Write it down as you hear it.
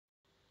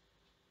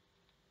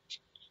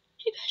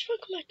Hey guys,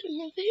 welcome back to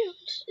another video.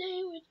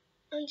 Today with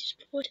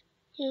Undisputed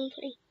here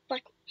playing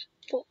Black Ops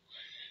 4.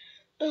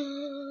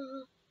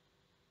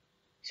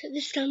 So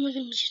this time we're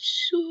gonna be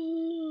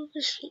super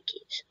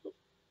sneaky, so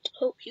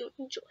hope you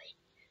enjoy.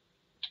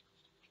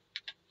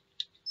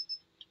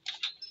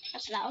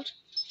 That's loud.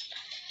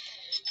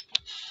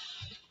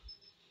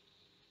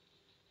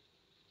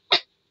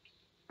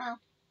 Ow,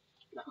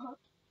 not hot.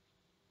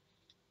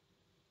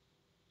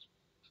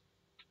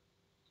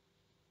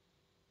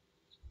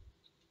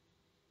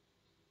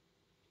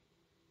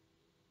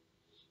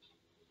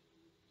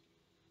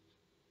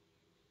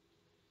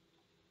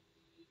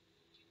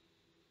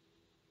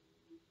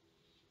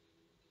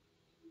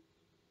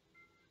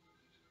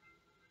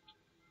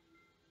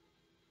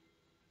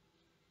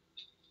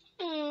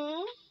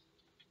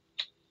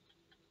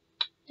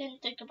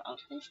 Didn't think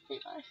about this,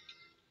 did I?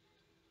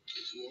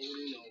 You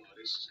already know how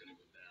this is gonna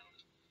go down.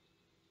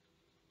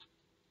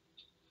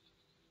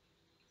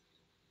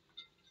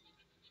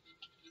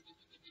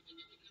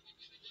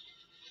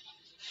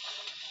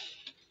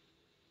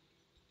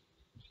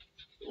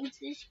 It's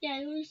this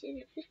guy who said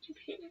a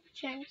 50%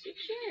 chance of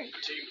sharing.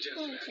 Team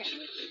deathmatch.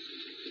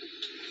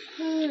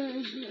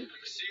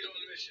 Proceed on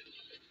mission.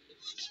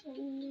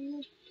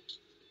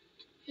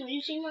 So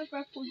you see my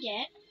breath will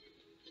get.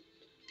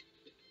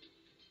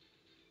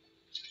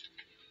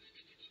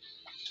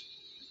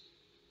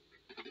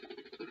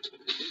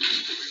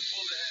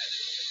 Pull ahead.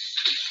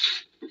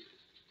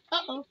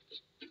 Uh-oh.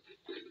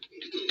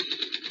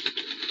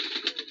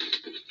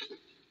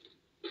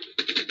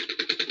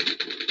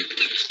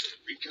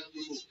 Recon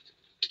removed.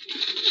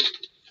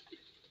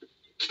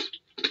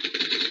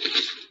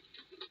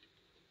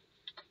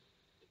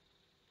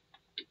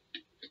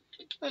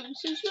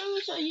 Since when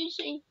was I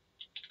using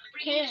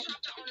KM? I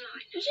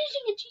was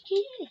using a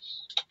GKS.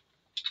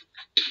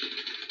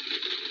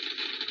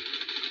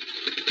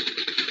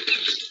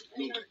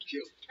 Movement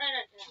kill.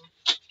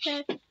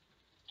 Okay.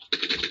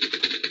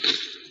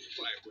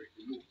 Fire break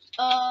removed.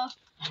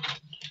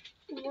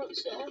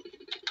 What's that?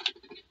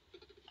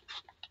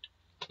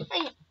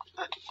 Hang on.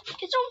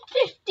 It's on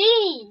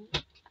 15!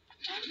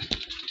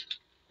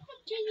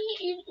 Do you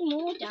need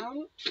more down?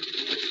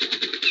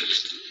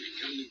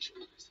 Recon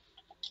neutralized.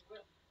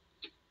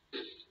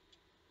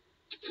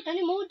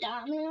 Any more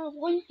down and I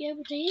won't be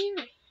able to hear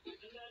it.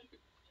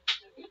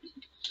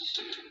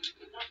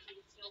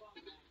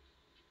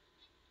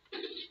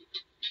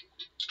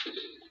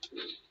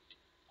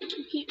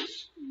 He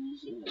keeps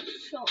using the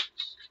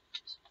shots.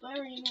 It's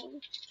very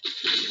annoying.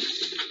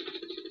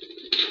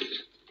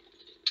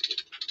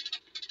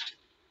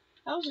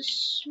 That was a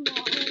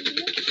smart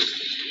idea.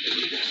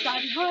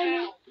 Slide behind me.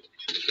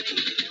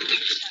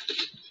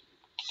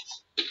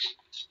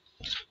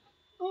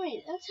 Oh wait,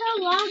 that's how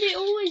loud it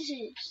always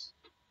is.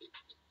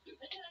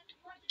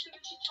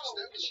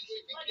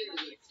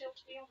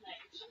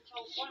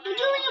 I'm doing a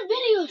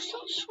video,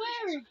 stop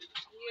swearing.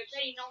 You've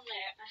been on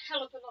there a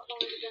hell of a lot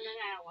longer than an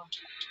hour.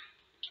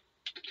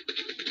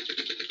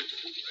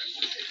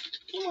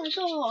 Oh my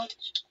god.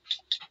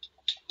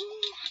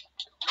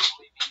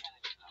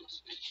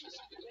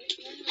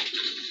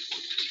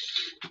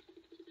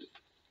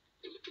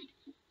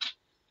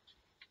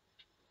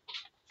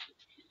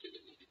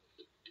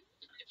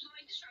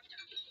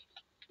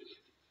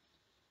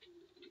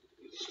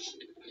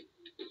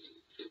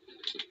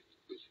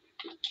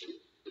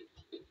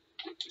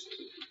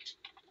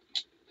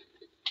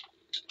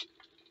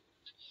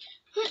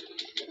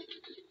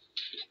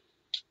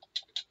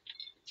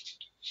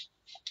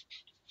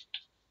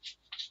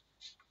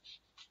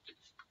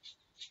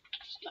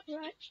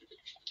 Right.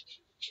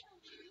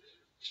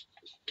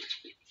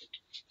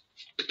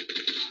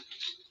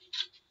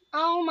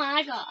 Oh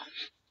my god.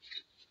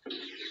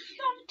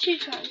 Got 2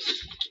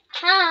 times.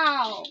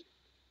 How?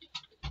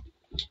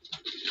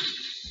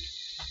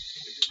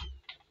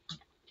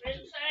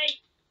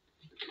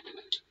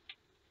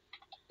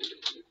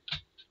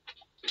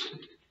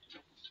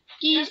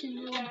 These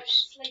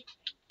noobs. Plan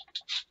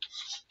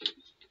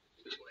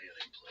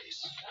in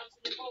place.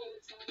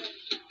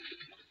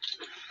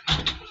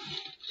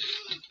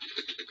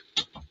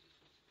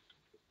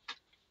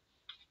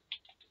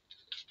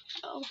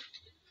 Oh.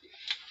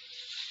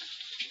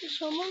 There's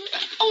someone.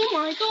 Oh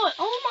my god.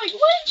 Oh my.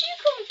 Where did you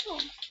come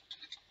from?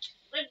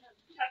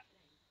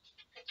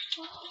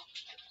 Oh.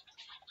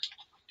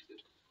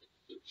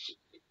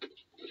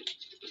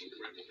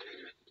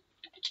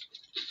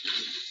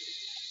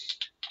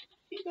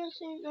 You guys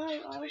think no? I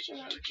also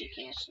have a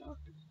GKS now.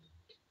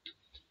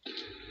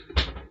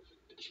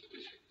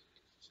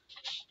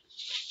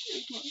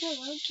 It's not good. I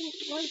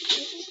didn't like it.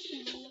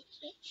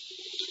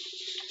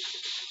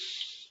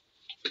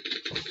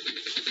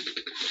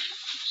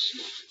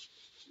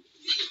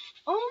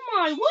 Oh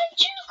my, where'd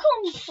you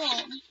come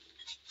from?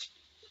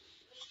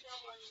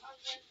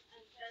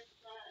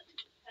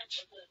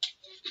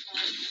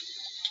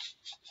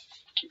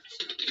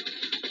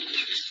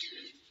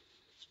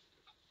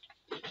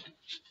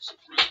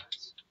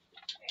 Surprise.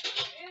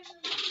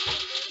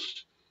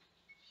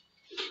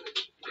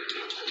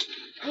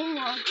 Oh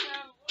my.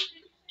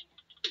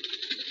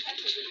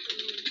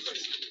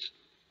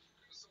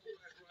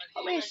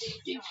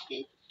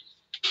 stupid.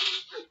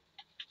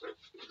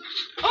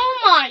 Oh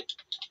my!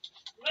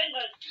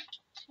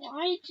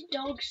 Why do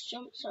dogs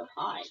jump so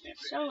high? They're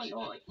so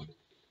annoying.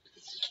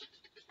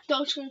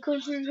 Dogs can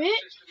come through here.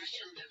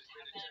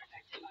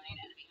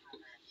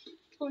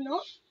 Or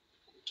not.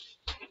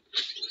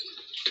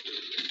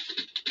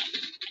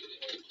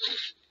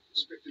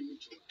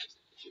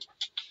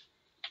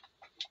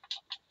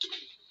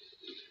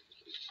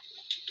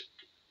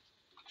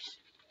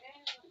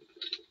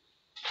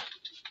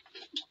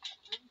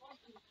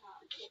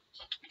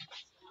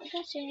 For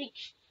God's sake.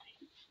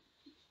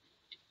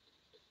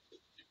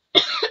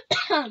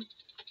 I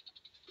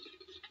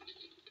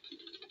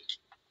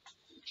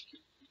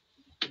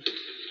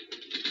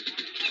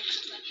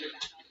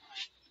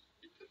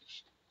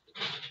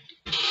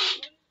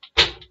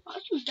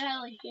can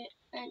barely hit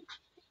and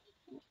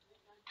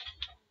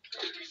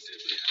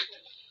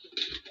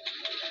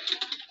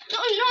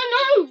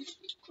no!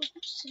 For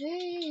God's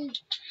sake.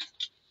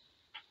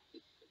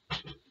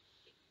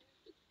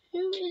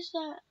 Who is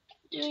that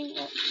doing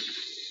that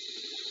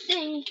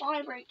thing,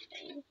 vibrate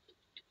thing?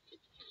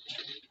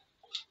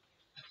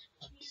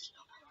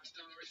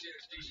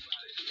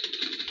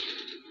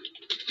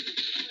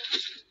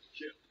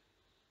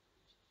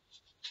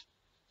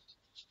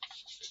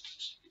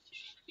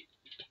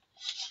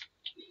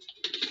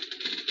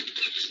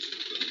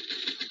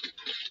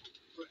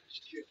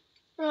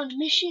 We're on a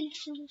mission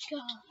from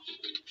God.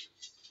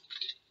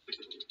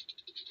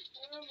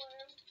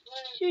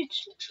 Dude,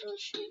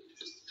 trust me.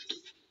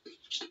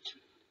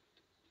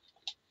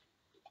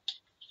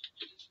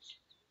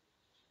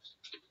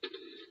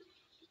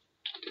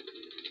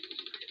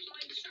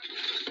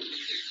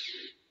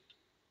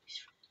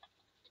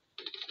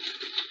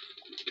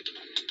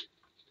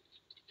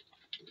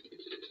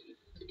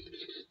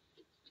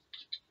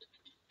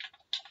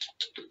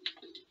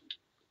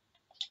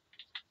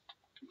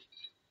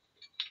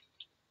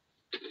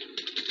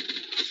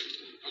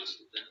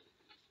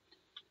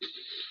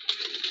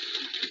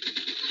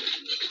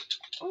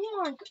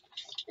 Oh my God.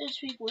 There's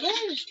people there,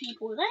 there's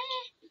people there.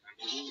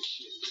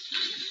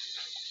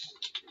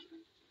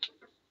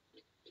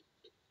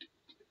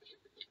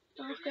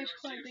 Oh, there's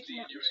quite a big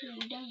map, so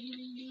you don't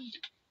really need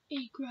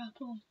a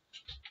grapple.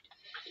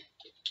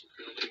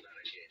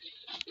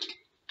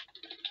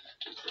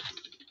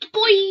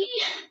 Boy!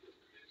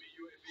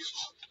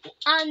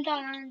 And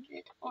I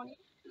landed on it.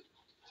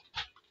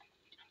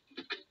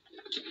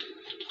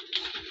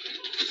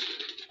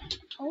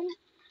 Oh,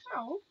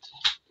 how?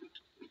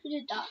 Who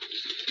did that?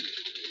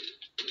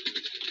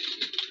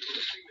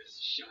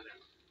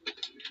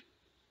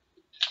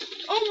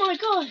 Oh my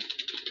God!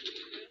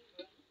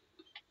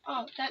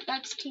 Oh,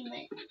 that's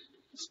teammate.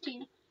 It's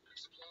team.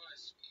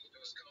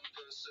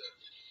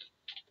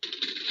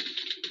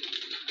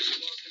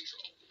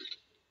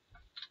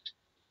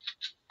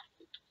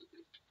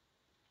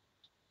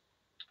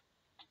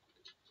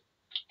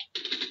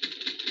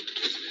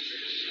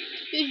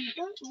 Dude, you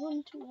don't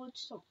run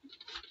towards them.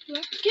 You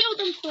have to kill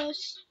them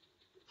first.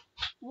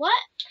 What?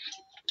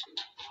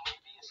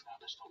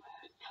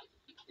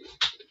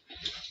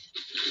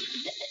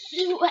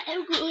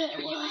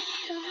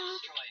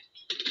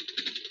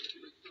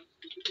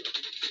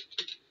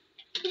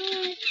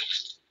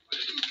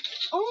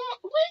 Oh,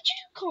 where'd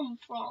you come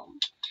from?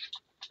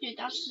 Dude,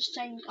 that's the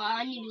same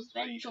guy. I need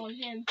revenge on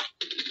him.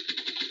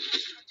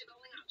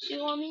 See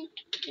what I mean?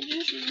 It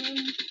just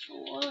runs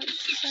towards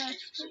the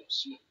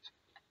person.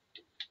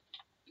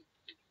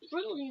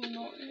 Really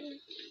annoying.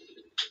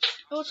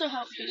 It also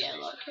helps you get a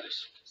lot of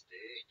hits.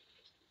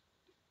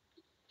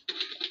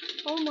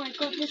 Oh my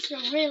God, this is a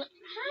really...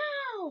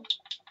 How?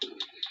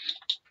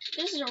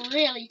 This is a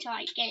really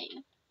tight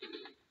game.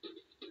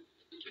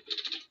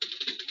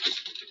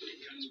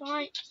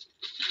 Right.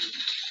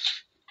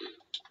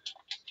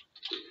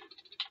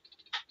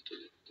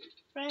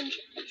 Friends,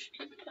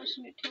 the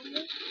person who killed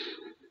me.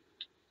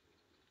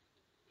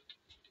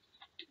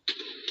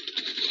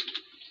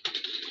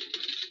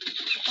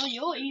 Oh,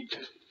 you're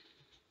evil.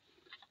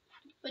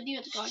 But the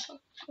other guy, go.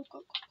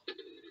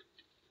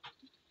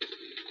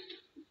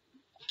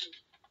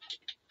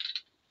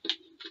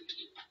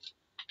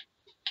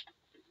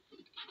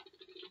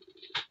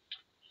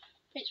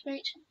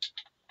 Wait.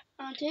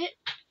 Found it.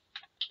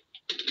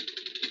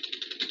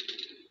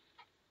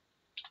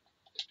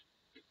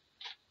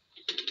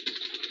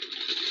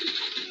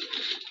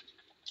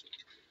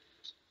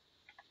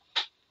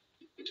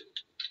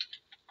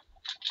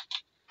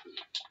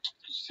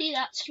 See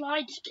that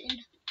slide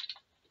spin?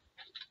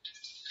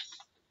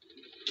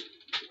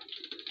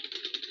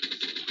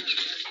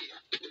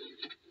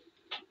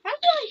 How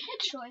did I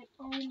headshot it?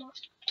 Oh my!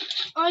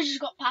 I just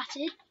got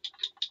patted.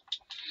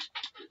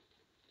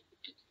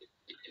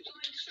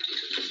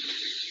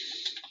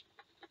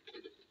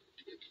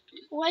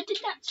 Why did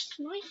that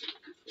snipe?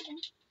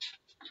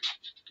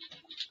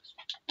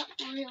 That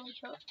really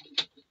hurt.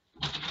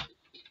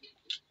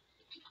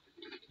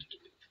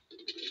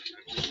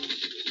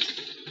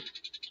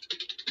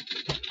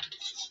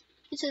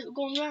 It's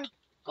going round.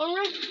 Going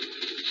round.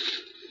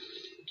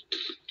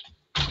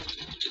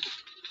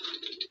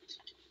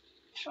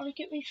 trying to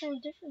get me from a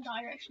different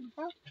direction,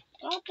 huh?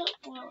 That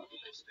don't work.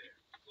 Almost there.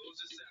 Close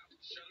this out.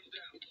 Shut him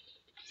down.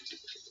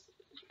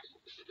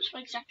 It's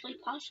not exactly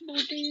possible,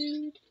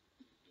 dude.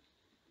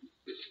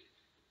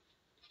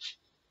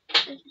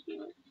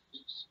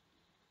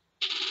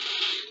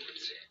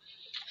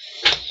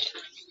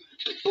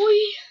 Boy!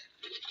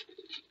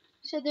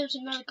 So there's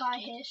another guy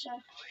here, so.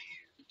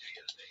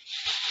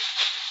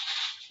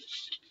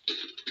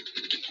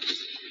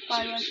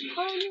 Guy right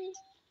behind me.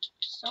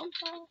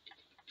 Somehow.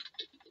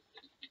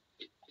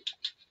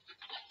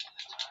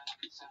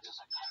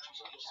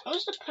 I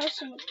was the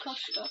person with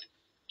Costa.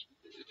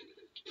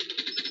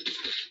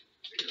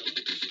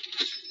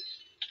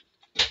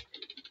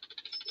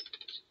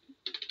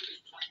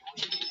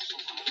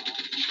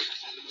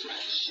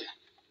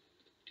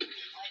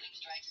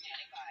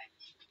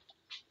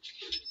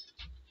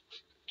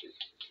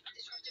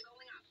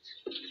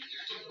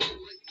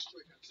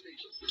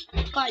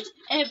 Guys,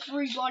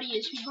 everybody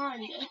is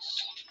behind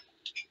us.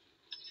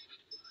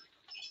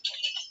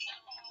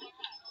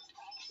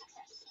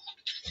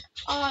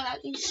 Oh, that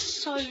is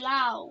so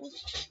loud.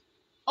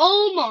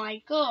 Oh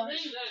my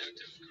gosh.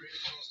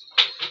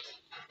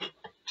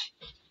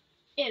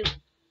 Ew.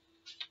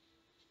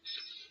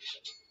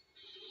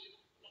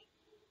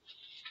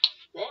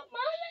 Look,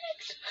 my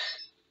legs.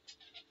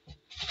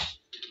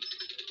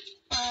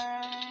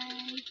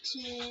 1,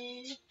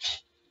 2,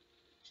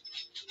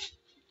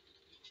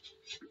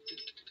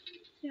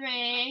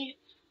 3.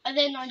 And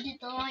then I did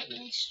the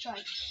lightning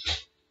strike.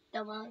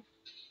 Double.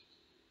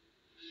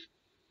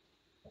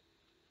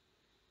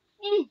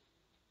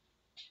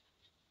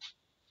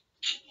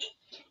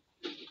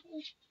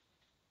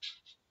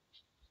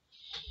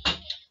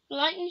 The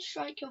lightning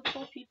strike killed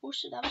 4 people,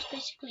 so that was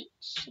basically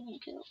 7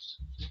 kills.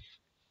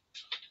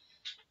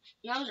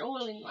 And that was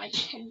all in like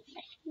 10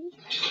 seconds.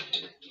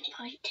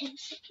 Like 10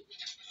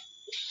 seconds.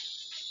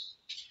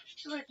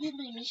 Right, my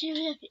name is so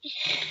happy.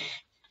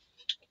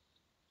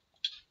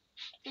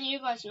 And you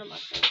guys know my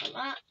favorite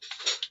map.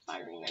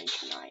 Firing Range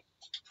tonight.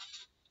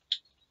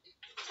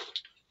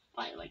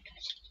 By the way,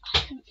 guys, I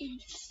am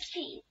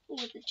insane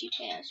with the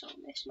GPS on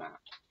this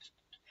map.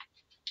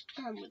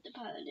 And with the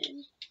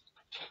Paladin.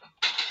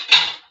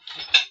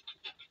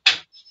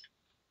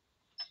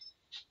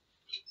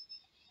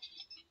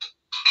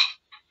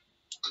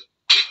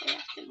 I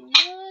have to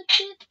merge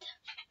it.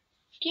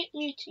 Keep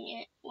muting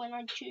it when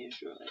I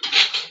choose right.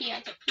 He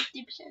has a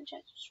 50% chance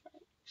of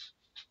strike.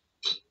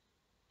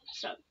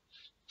 So.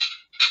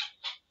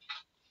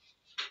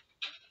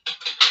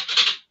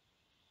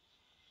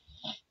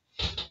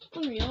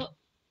 Hurry up.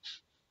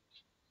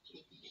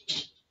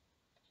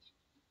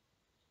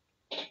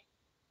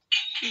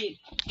 You.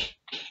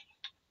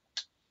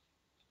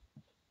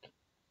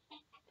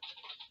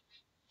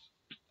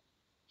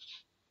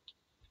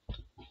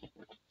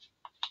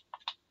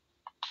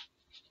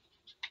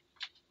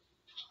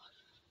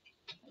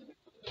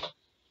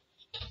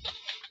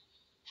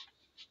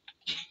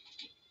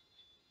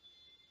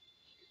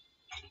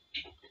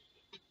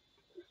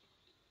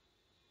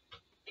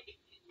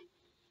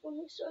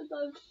 So I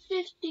go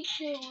 50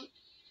 kills.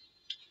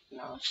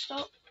 No,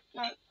 stop.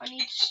 No, I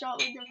need to start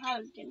with the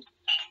Paladin.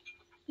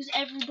 Because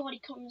everybody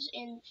comes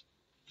in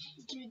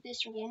through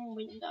this one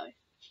window.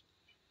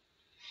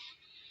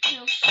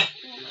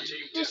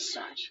 This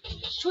side.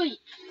 Sweet,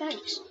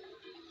 thanks.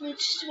 I need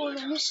to spawn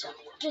on this side.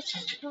 This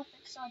is the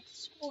perfect side to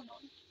spawn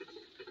on.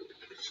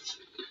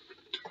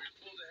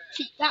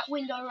 See, that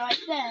window right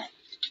there.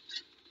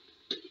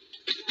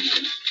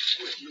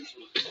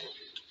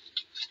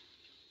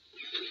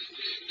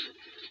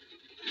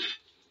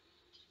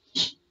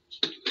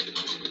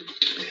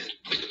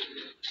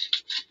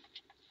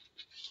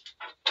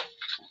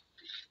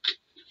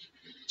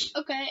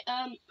 Okay,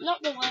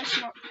 not the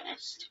worst, not the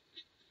best.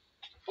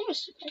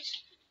 Almost the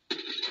best.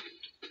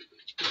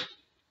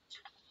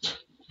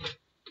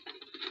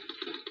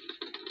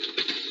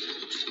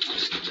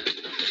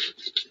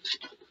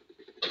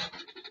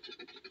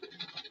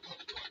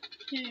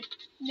 Dude,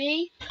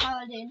 me,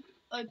 Paladin,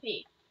 OP.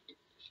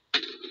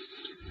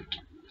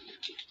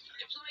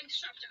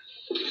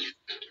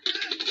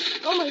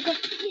 Oh my god,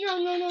 no,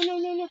 no, no, no, no,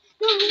 no, no,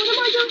 what am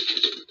I doing?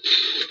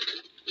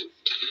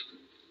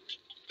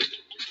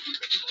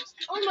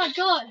 Oh my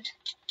god.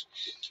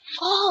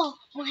 Oh,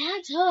 my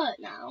hands hurt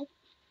now.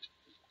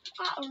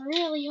 That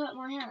really hurt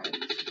my hands.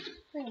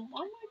 Hang on,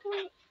 why am I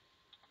going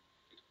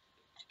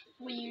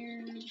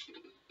weird?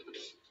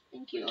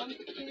 Thank you, I'm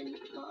in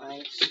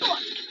my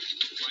spot.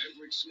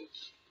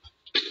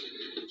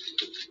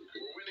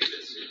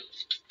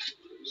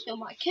 Still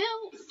my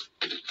kill.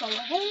 Go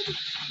ahead,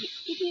 you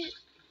idiot.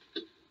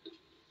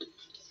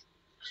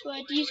 So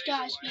where these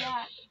guys be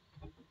at?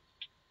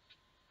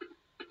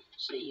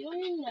 So you're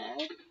in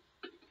there.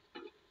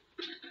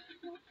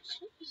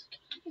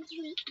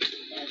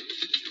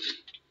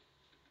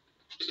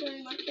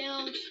 Sorry, my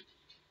kills.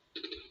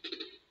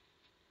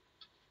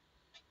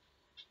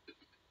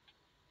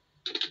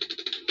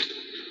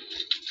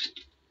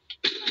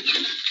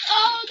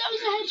 Oh, that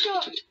was a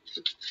headshot.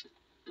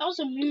 That was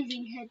a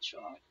moving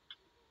headshot.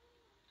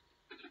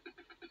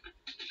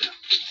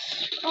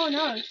 Oh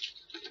no.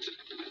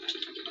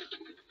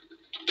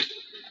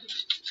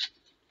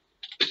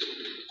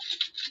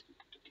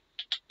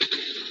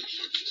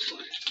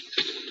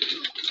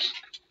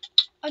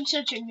 I'm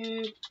such a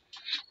noob.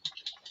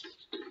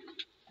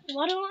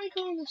 Why don't I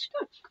go on the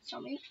scope? Because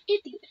I'm an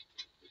idiot.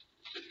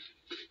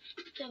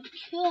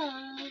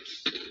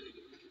 Because...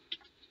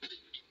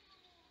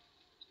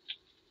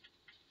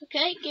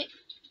 Okay, get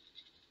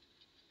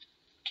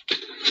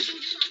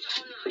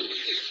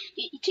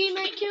your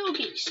teammate killed,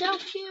 get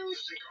yourself killed.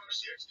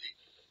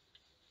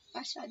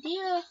 Nice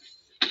idea.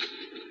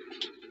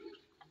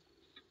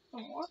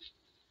 And what?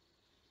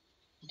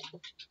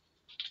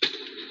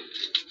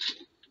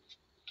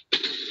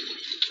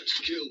 That's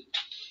a kill.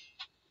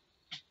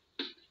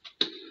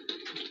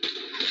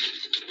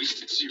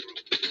 Wasted 0.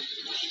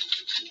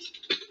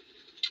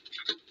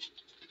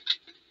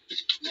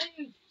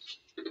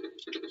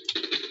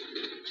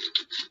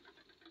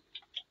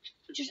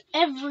 Just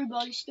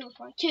everybody steals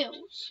my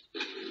kills.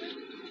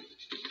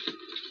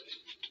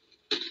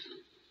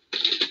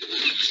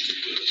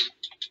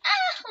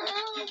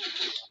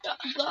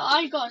 But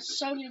I got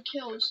so many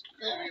kills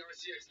there.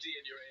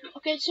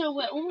 Okay, so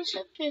we're almost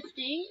at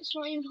 50. It's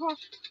not even half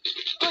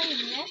time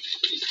yet.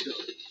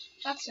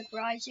 That's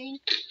surprising.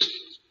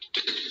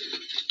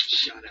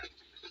 Shut up.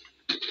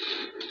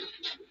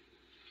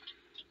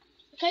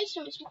 Okay,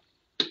 so it's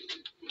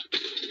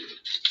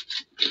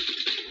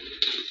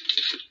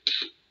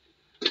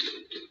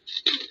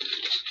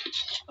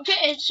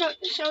okay.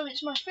 So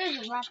it's my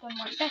favorite rapper and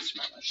my best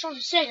man. I was trying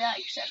to say that,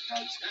 except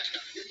I was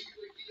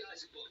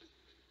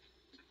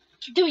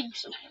doing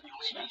something.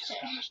 Should I say?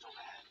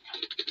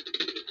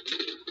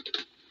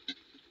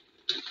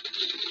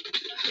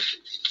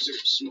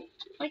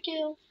 My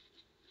kill.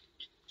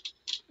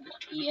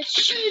 Yes,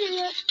 shooting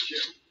it.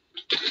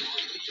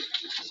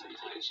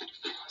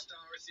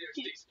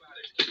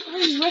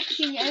 I'm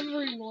wrecking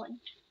everyone.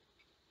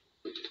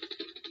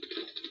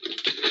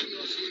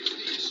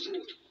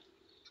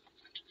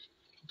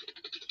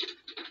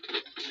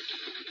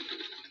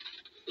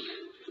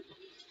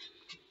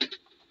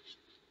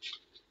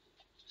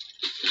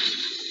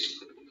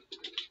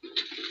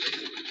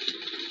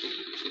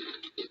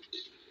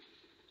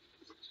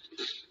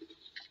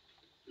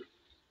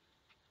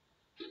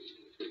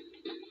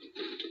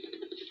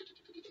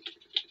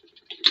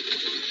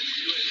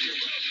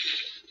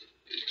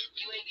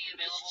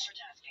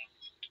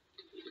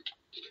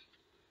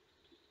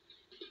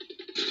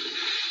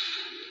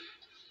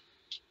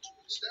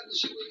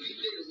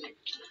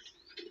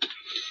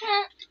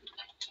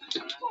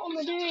 What am I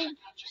doing?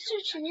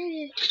 Such an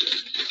idiot.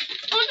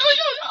 Oh no.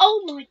 Oh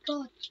my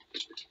god.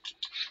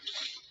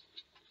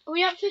 Are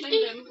we at 50?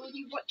 Will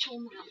you watch your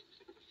mouth?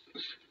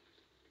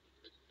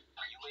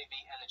 UAV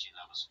energy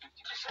levels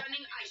 50%.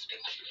 Running ice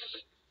pick.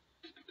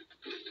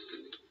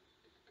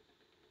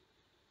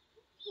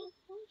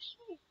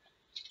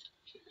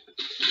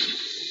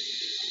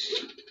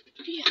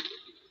 Yeah.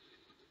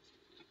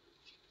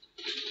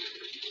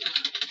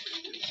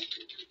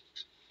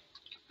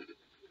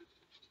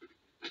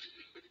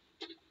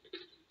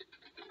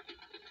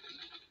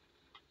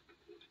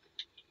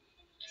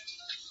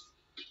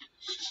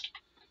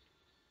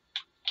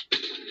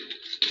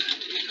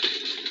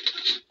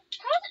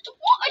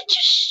 What? I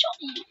just shot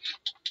you.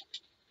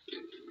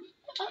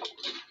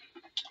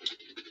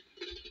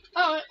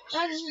 Oh,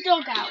 that's a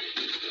dog out.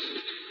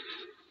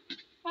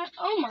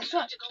 Oh my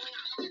god.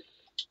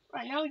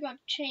 Right, now we got to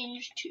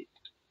change to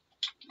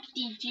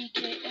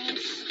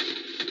DGKS.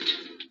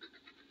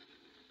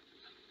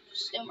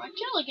 Steal my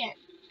kill again.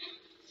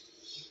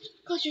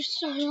 Cause you're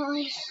so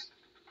nice.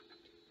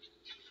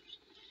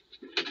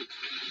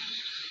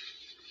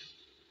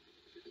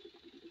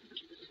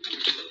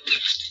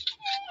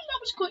 That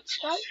was quick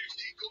scope.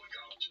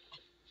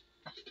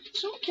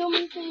 Don't kill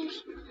me,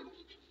 please.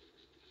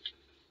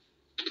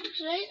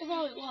 This ain't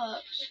how it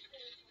works.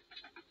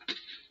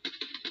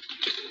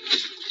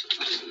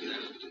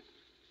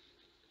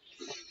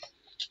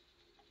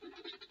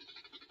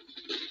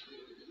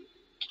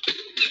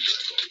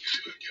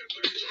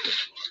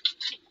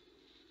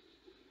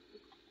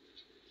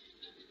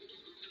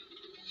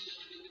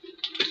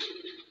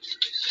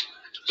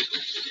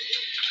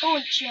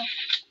 Gotcha.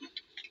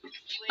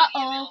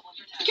 Uh-oh.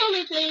 Kill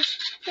me, please.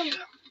 Kill me.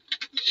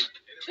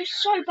 You're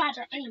so bad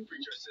at aiming.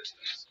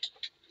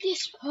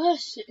 This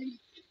person.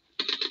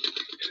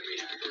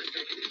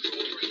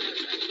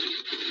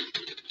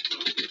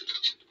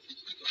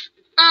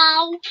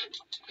 Ow.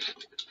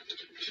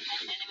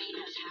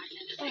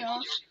 Hang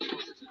on.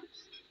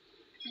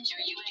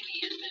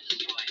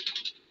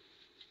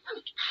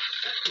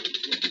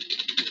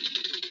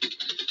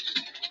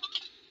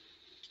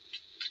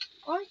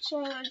 Alright,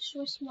 so I just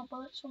wasted my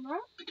bullets on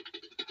that.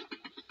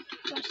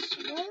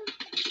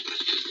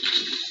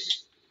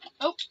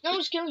 Oh, no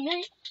one's killing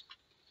me.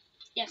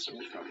 Yes,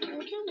 someone's probably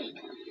gonna kill me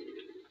now.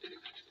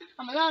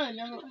 I'm alone,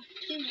 I'm not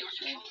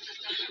teammates, right?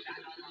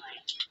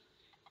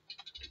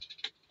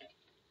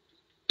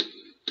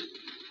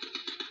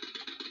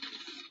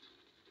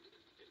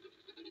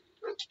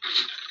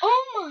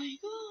 Oh my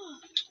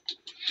god!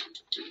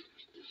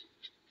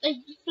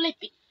 a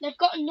flipping. They've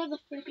got another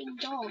flipping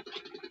dog.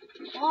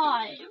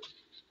 Why?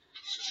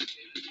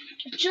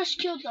 I just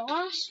killed the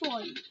last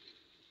one.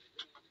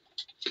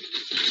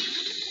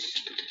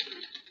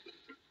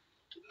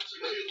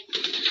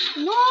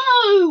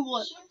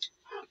 No!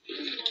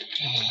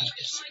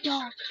 This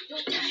dog. Your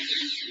dad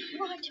is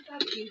right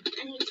above you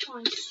and he's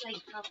trying to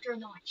sleep after a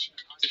night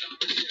shift.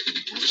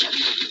 Now shut up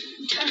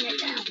and turn it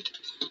down.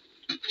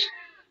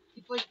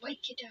 It will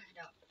wake your dad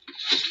up.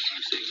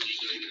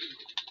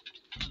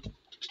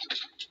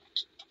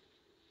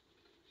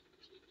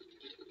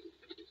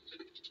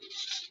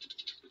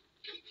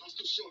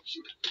 Hostile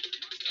sharpshooter.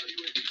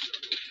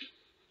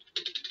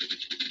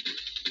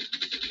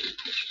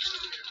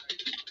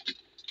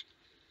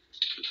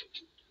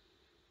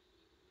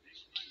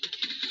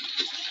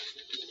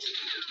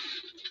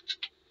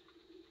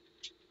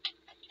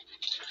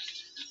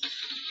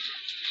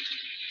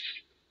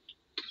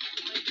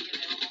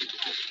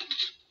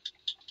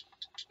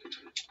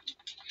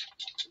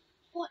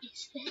 What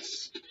is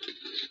this?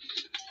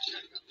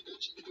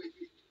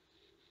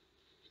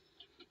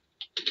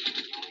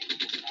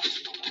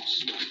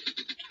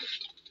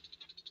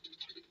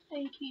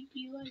 Thank you,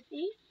 UAV.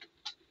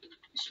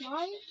 It's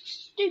my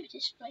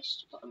stupidest place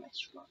to put a mess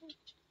from.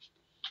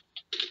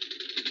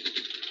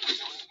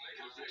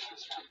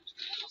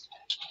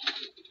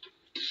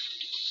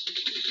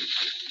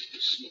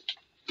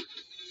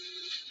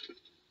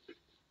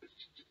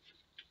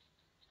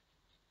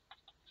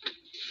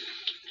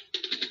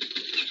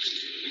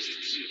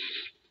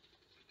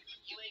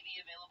 UAV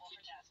available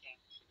for tasking.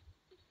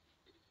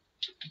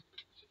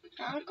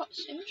 Now I've got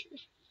sentry.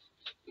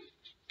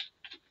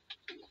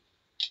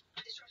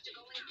 Disruptor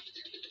going out.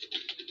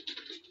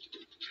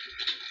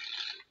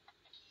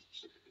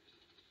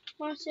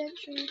 My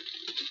sentry.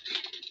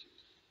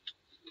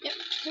 Yep,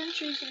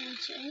 sentry's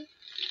empty.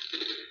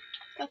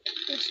 Perfect,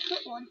 let's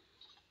put one.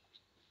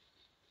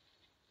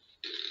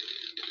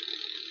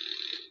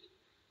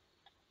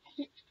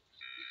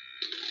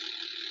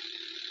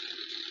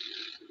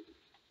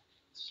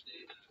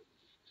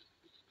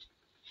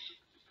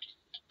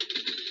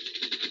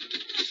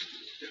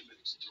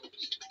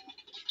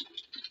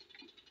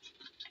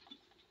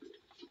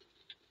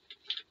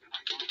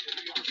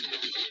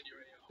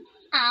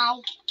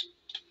 Ow.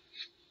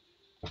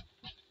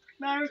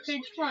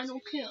 American's final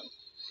kill.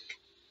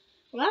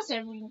 Well, that's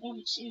every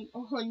once in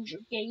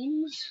 100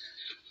 games.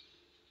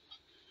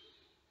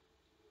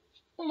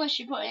 Unless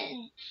you put it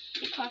in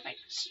the perfect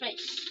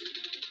space.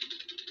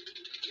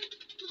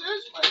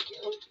 That's my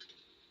kill.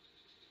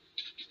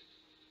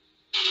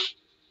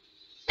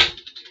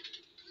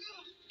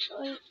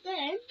 So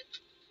then,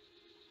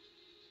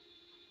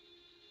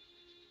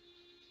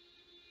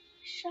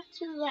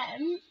 shatter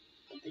them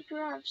with the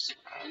grav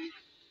spam.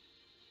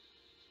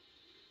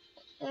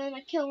 And then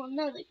I kill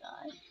another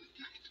guy.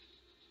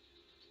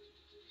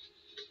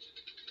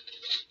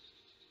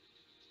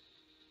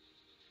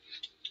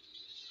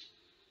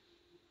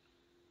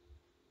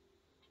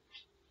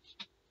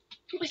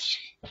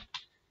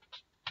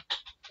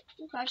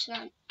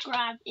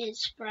 Grav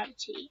is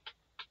gravity.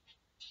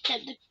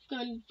 Except the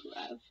gun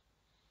grav.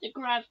 The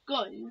grav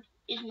gun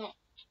is not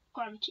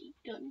gravity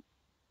gun.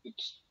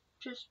 It's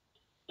just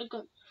a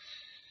gun.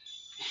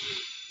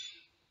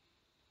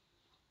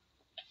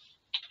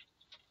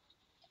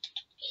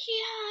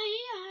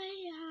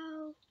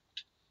 Yeah.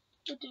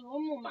 We'll do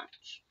one more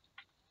match.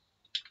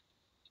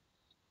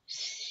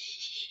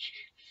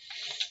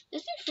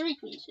 There's no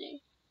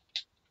frequency.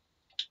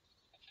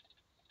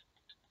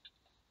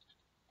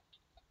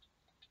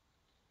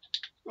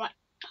 Right,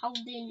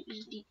 Paladin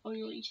is the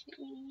only thing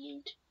we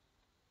need.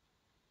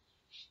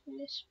 And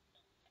this,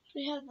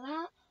 we have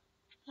that.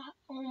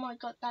 Oh my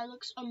god, that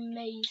looks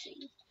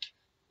amazing.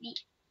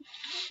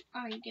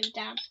 I don't give a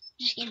damn.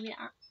 Just give me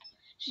that.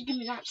 Just give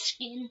me that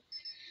skin.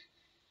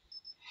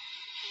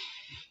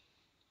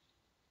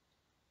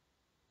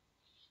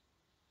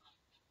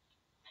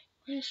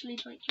 Honestly,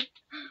 don't give.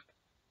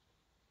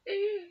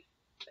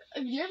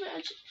 I've never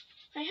actually.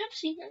 I have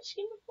seen that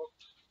skin before,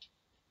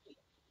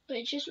 but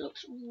it just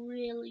looks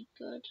really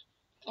good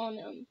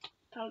on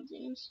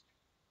Paladins.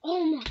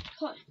 Oh my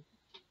god,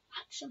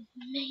 that's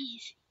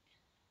amazing.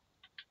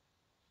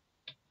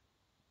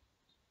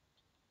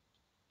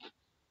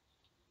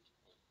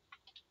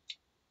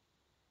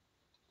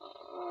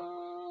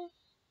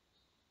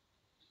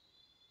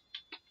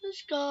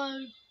 Let's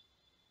go.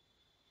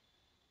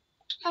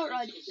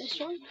 Outright this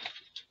one.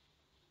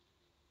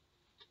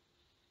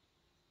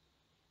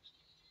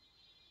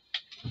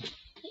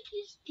 It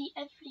is the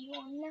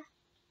everyone.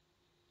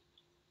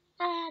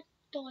 I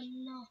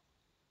don't know.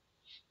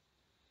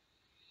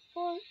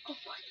 Oh my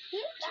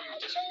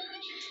god, this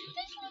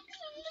looks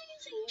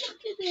amazing.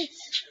 Look at this.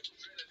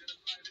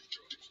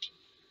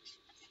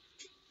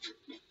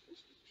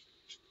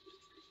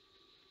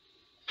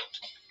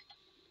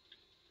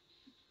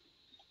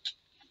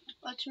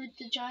 What's with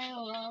the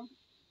gyro arm?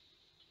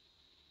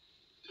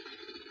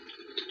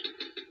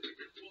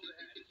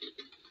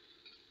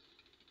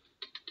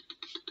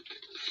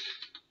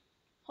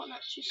 What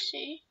not to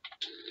see?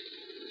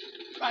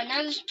 Right,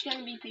 now there's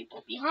gonna be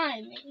people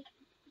behind me.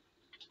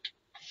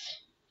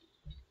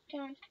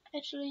 Can't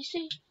actually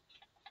see.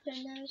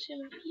 Then there's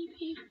gonna be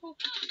people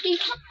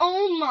behind.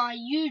 Oh my,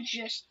 you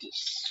just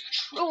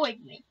destroyed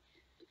me.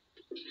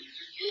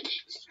 You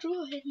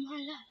destroyed my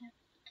life.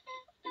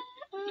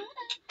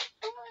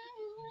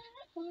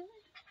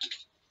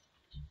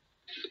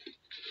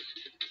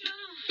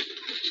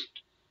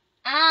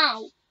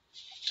 Ow!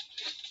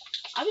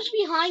 I was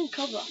behind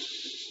cover.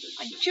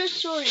 I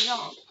just saw it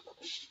on.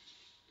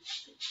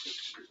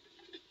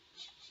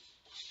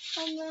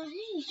 On the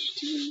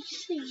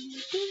HTC.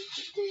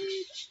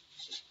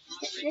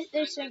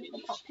 This ain't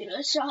the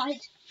popular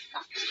side.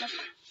 That's the...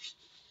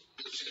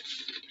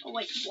 Oh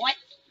wait, what?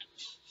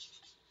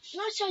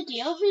 Nice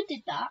idea. Who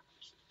did that?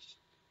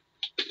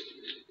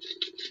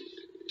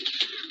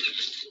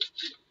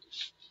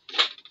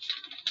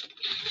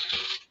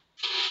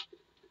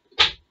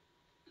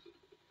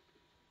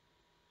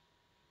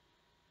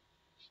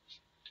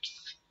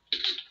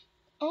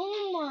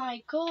 Oh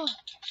my god.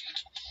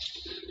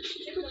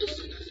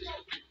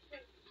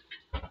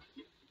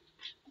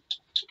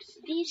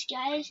 These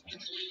guys.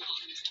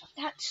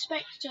 That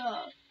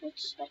Spectre. What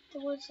Spectre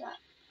was that?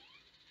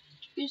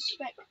 Who's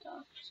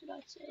Spectre, should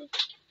I say?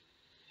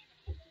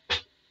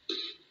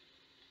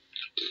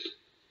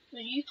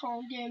 But you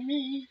can't get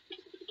me.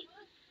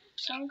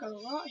 So I'm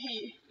going right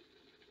here.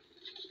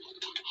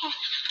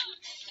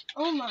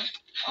 Oh my.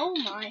 Oh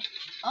my.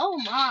 Oh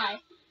my.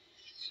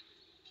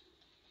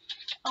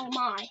 Oh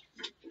my.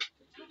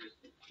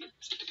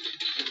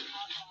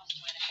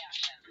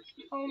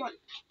 Oh my.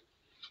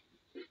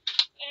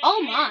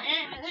 Oh my.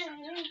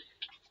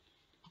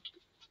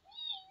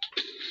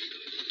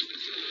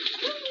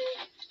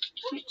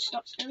 Dude,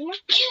 stop stealing my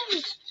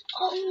kills.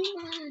 Oh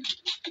man.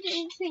 I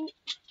didn't think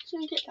I was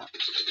gonna get that.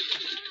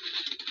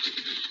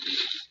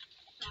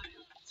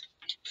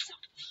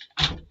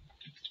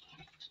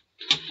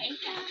 Hey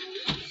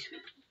guys.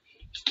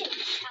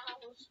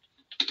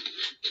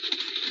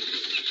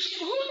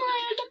 Oh my,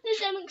 I got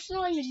this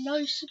MX-9 with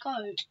no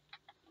scope.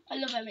 I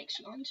love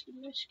MX-9s with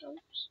no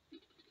scopes.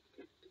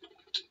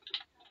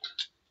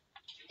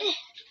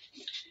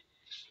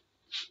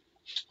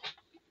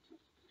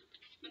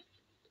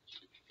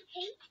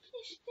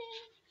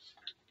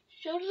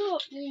 Shut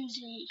up,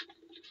 Lindsay.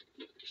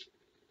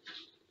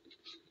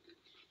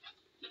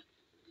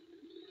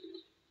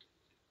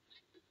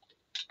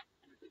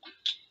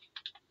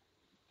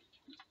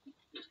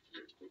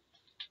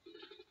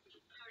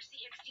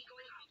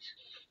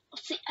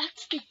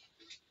 RCXD.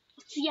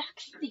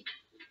 RCXD.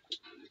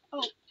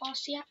 Oh,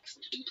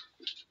 RCXD.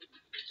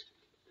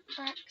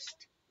 Axed.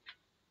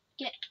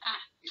 Get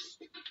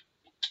axed.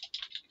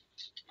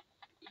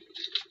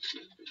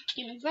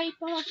 Give me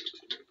Vapor.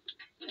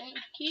 Thank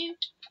you.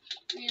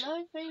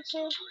 Reload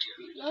Vapor.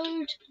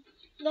 Reload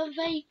the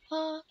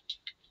Vapor.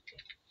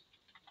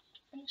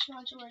 This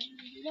one's already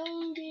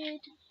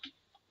reloaded.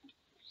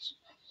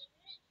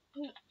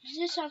 Does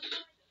this have...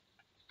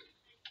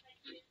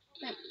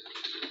 No.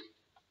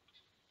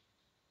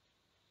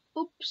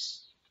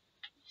 Oops.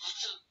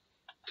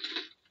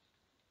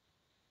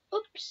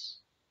 Oops.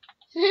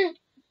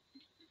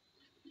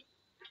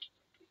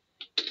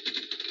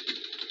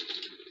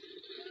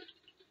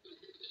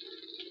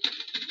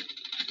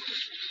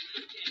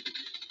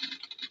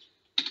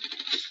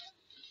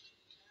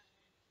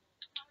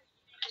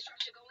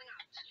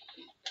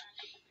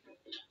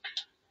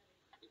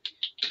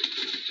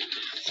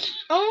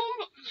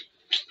 Oh,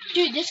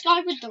 dude, this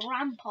guy with the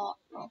rampart.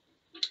 Oh,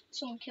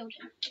 someone killed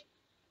him.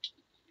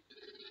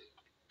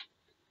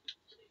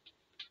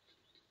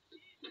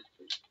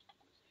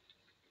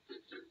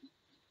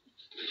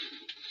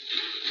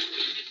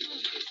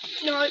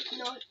 No,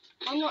 no,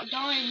 I'm not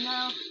dying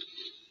now.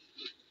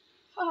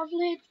 I've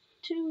lived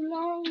too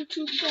long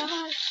to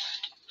die.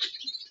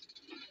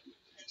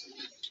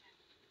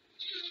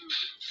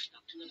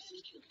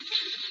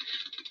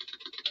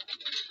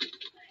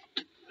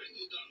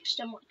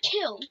 Someone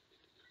kill.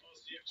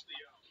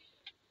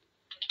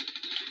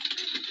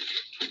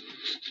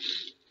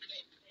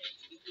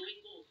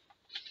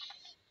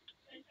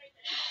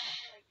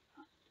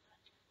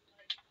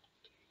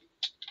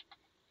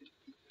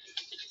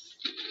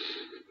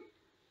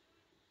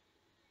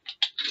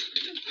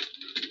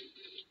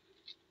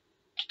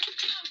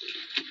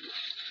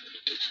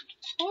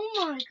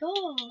 Oh my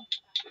god.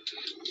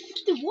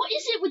 Dude, what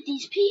is it with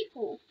these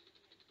people?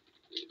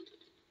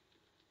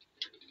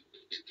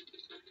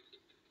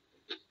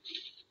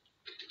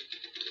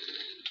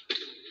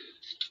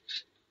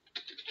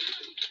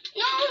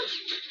 No!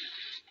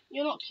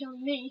 You're not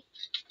killing me.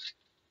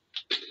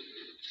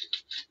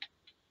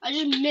 I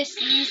just missed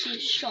the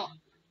easiest shot.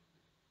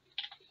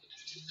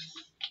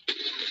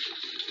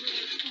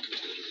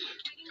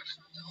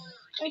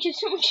 Okay,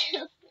 someone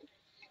kill.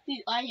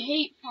 Dude, I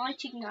hate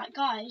fighting that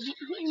guy.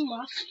 He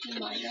must be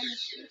my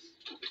nemesis.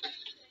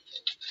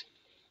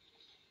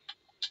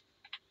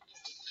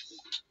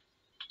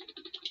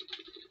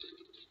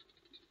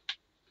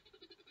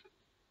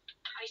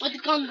 Where'd the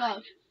gun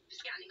go?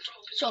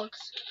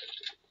 Socks.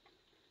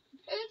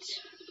 It's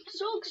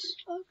looks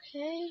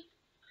okay.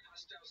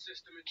 Hostile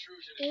system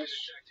intrusion has been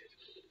Ish. detected.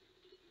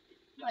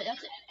 Right,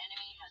 that's it. An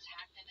enemy has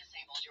hacked and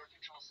disabled your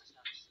control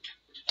systems.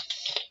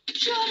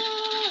 Shut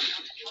up!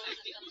 Your control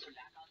systems are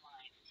back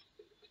online.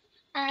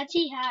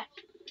 Anti-hack.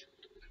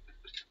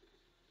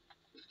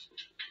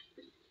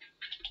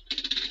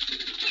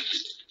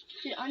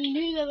 Dude, I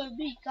knew there would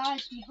be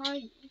guys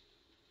behind me.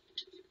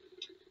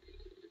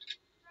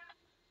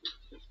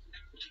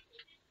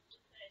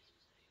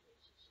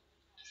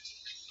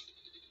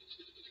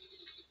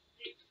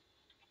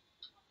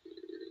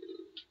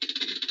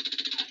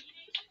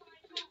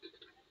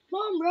 Come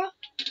on, bro.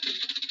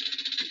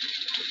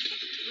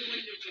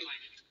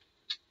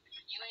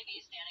 UAV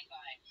is standing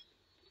by.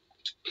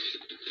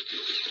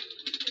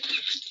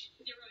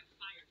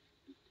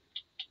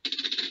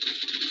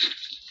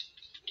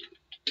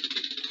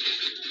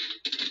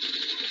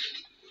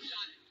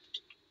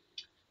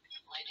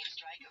 Lightning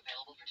strike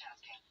available for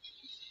tasking.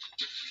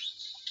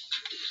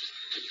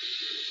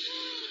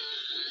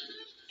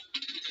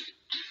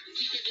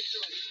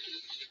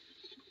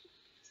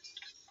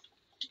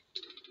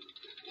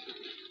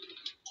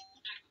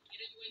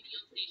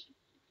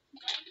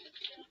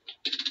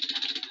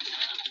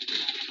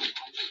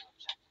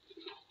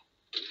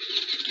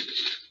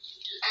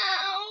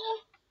 Ow!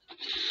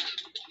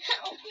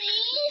 Help me!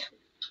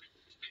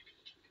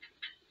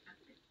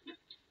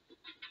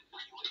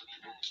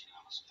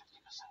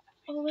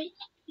 Oh wait.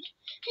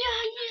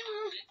 Yeah.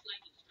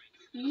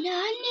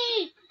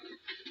 Nani!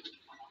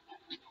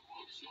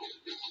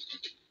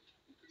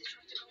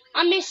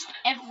 I missed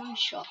every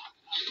shot.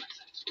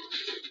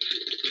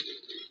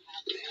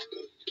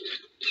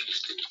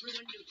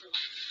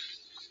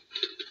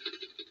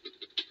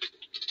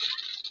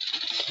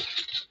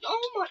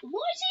 Oh my,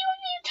 why is he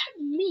only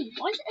attacking me?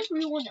 Why is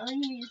everyone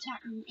only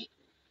attacking me?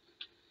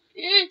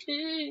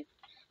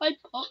 I'm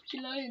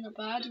popular in a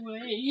bad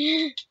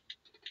way.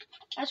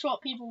 That's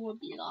what people would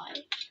be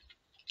like.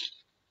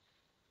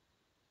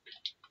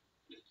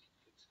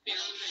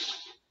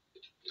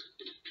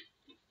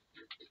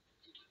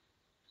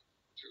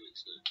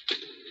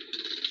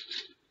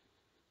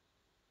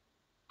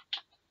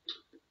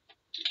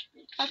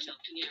 That's it.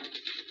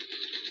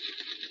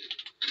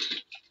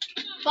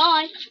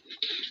 Bye.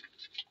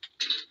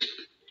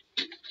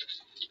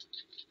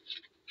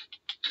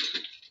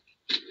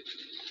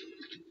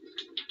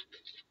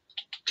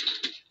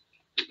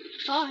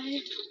 Bye.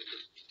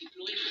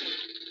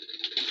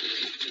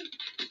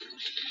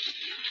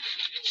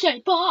 Say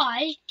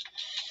bye.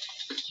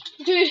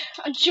 Dude,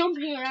 I'm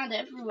jumping around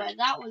everywhere.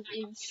 That was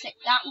insane.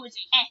 That was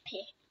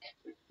epic.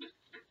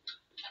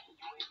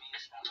 UAV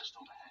established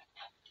overhead.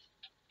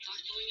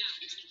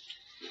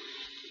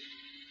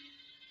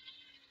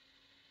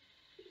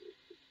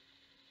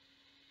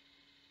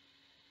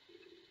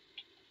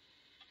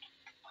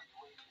 My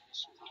UAV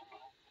mission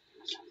timeline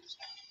 50%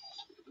 spent.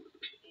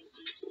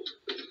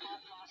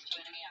 Pod lost to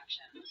enemy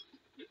action.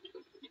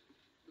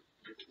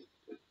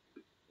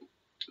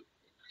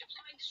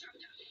 Deploying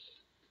disruptor.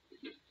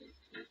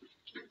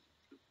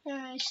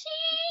 I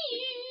see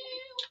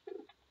you.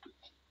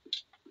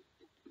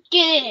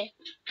 Get it.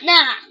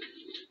 Nah.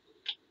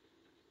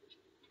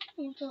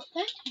 We got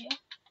that here.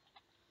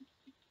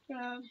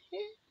 From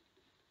here.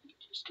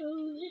 Just go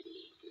with me.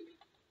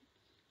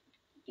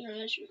 You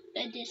know,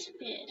 they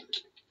disappeared.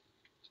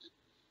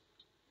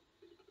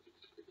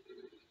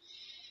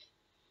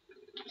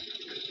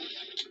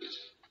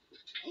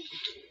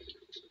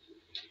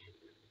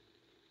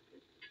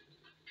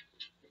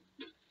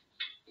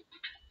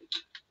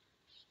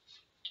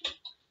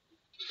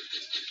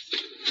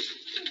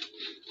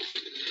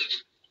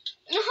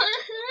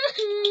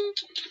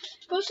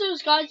 What's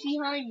those guys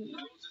behind me?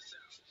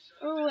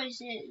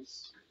 Always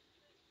is.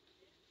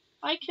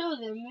 I kill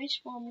them, they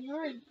spawn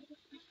behind me.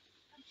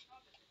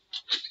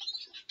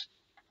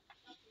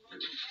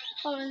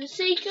 Follow the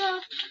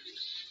seeker.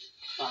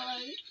 Follow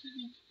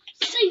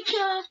the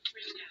seeker.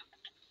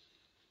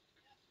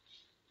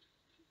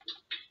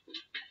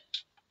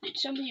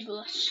 Some people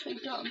are so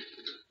dumb.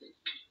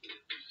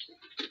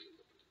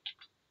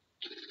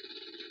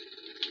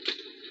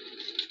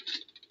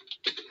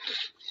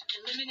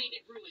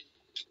 Eliminated ruin.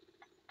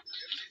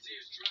 FTZ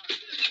is dry. They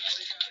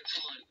got it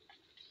going.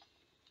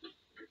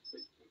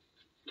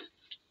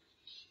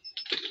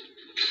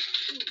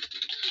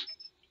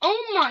 Oh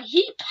my,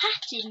 he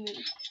patted me.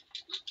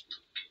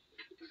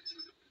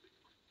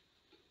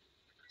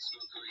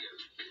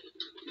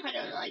 I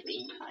don't like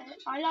being patted.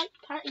 I like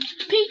patting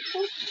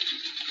people.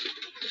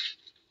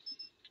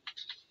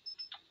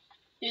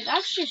 Dude,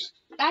 that's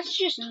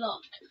just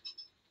luck.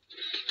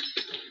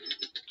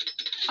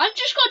 I've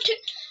just got to.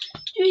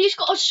 Dude, he's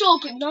got a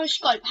sword with no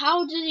scope.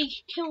 How did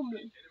he kill me?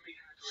 Enemy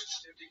hacker is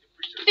attempting to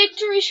breach our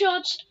Victory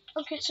shots.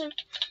 Okay, so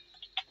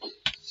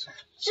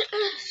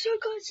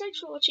guys, thanks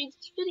for watching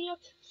this video.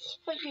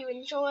 Hope you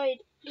enjoyed.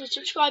 Please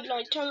subscribe,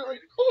 like, turn on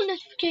all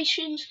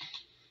notifications,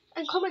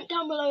 and comment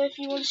down below if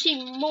you want to see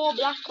more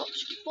Black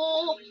Ops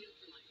 4.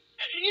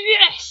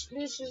 Yes,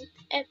 this is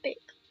epic.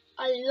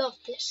 I love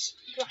this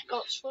Black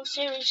Ops 4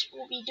 series.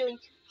 We'll be doing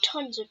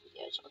tons of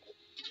videos on it.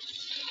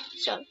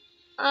 So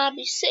I'll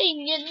be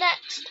seeing you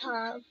next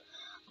time.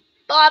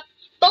 Bye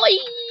bye.